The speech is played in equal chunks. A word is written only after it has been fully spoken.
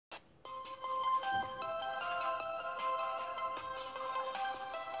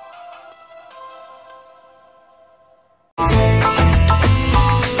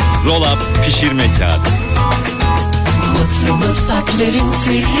roll-up pişirme kağıdı. Mutlu mutfakların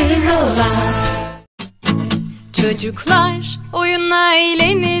sırrı roll-up. Çocuklar oyunla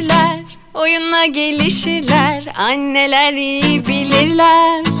eğlenirler, oyunla gelişirler, anneler iyi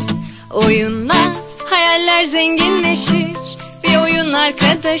bilirler. Oyunla hayaller zenginleşir, bir oyun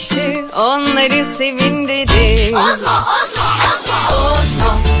arkadaşı onları sevindirir. Ozmo, Ozmo, Ozmo.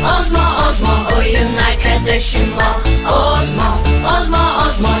 Ozmo, Ozmo, Ozmo, oyun arkadaşım o. Ozmo, Ozmo,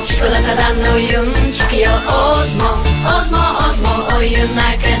 Ozmo, çikolatadan oyun çıkıyor. Ozmo, Ozmo, Ozmo, oyun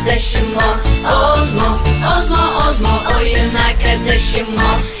arkadaşım o. Ozmo, Ozmo, Ozmo, oyun arkadaşım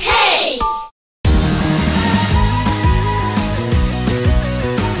o. Hey!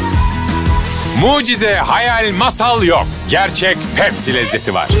 Mucize, hayal, masal yok. Gerçek Pepsi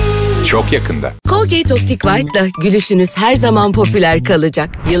lezzeti var. Çok yakında. Colgate Optic White'la gülüşünüz her zaman popüler kalacak.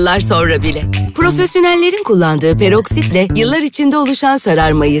 Yıllar sonra bile. Profesyonellerin kullandığı peroksitle yıllar içinde oluşan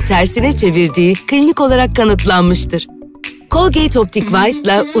sararmayı tersine çevirdiği klinik olarak kanıtlanmıştır. Colgate Optic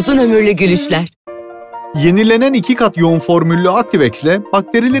White'la uzun ömürlü gülüşler. Yenilenen 2 kat yoğun formüllü Activex'le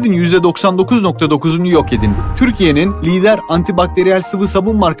bakterilerin %99.9'unu yok edin. Türkiye'nin lider antibakteriyel sıvı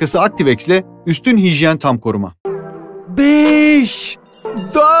sabun markası Activex'le üstün hijyen tam koruma. 5,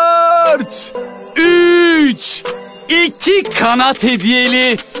 4, 3, 2 kanat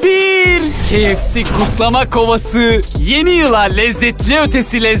hediyeli, 1 KFC kutlama kovası. Yeni yıla lezzetli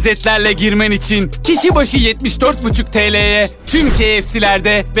ötesi lezzetlerle girmen için kişi başı 74,5 TL'ye tüm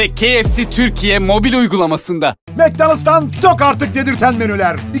KFC'lerde ve KFC Türkiye mobil uygulamasında. McDonald's'tan tok artık dedirten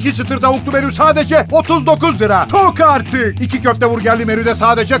menüler. 2 çıtır tavuklu menü sadece 39 lira. Tok artık. 2 köfte burgerli menüde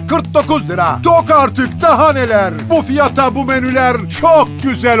sadece 49 lira. Tok artık, daha neler. Bu fiyata bu menüler çok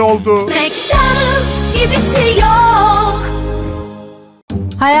güzel oldu. McDonald's gibisi yok.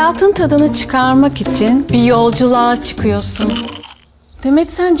 Hayatın tadını çıkarmak için bir yolculuğa çıkıyorsun.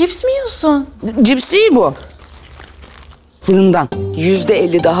 Demet, sen cips mi yiyorsun? Cips değil bu. Fırından.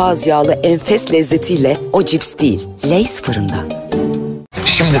 %50 daha az yağlı enfes lezzetiyle o cips değil. Lay's fırından.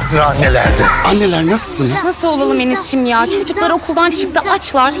 Şimdi sıra annelerde. Anneler nasılsınız? Nasıl olalım Enis'cim ya? Çocuklar okuldan çıktı,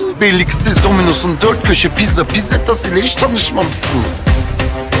 açlar. Belli ki siz Domino's'un 4 köşe pizzettasıyla hiç tanışmamışsınız.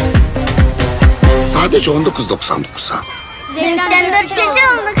 Sadece 19.99'a. Zevkten 4 köşe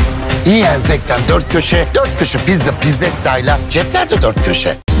olduk. Yiyen zevkten 4 köşe pizzettayla ceplerde 4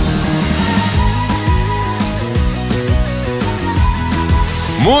 köşe.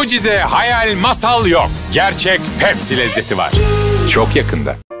 Mucize, hayal, masal yok. Gerçek Pepsi lezzeti var. Çok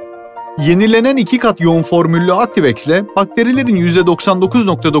yakında. Yenilenen 2 kat yoğun formüllü Activex'le bakterilerin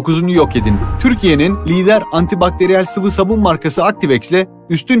 %99.9'unu yok edin. Türkiye'nin lider antibakteriyel sıvı sabun markası Activex'le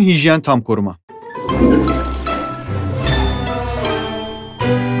üstün hijyen tam koruma.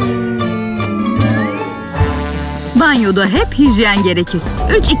 Banyoda hep hijyen gerekir.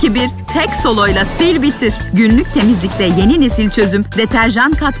 3-2-1 tek soloyla sil bitir. Günlük temizlikte yeni nesil çözüm,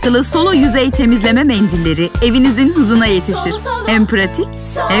 deterjan katkılı solo yüzey temizleme mendilleri evinizin hızına yetişir. Hem pratik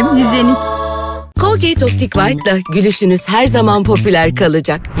hem hijyenik. Colgate Optic White'la gülüşünüz her zaman popüler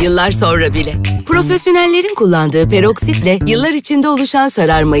kalacak. Yıllar sonra bile. Profesyonellerin kullandığı peroksitle yıllar içinde oluşan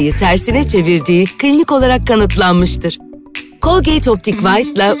sararmayı tersine çevirdiği klinik olarak kanıtlanmıştır. Colgate Optic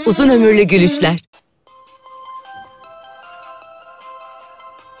White'la uzun ömürlü gülüşler.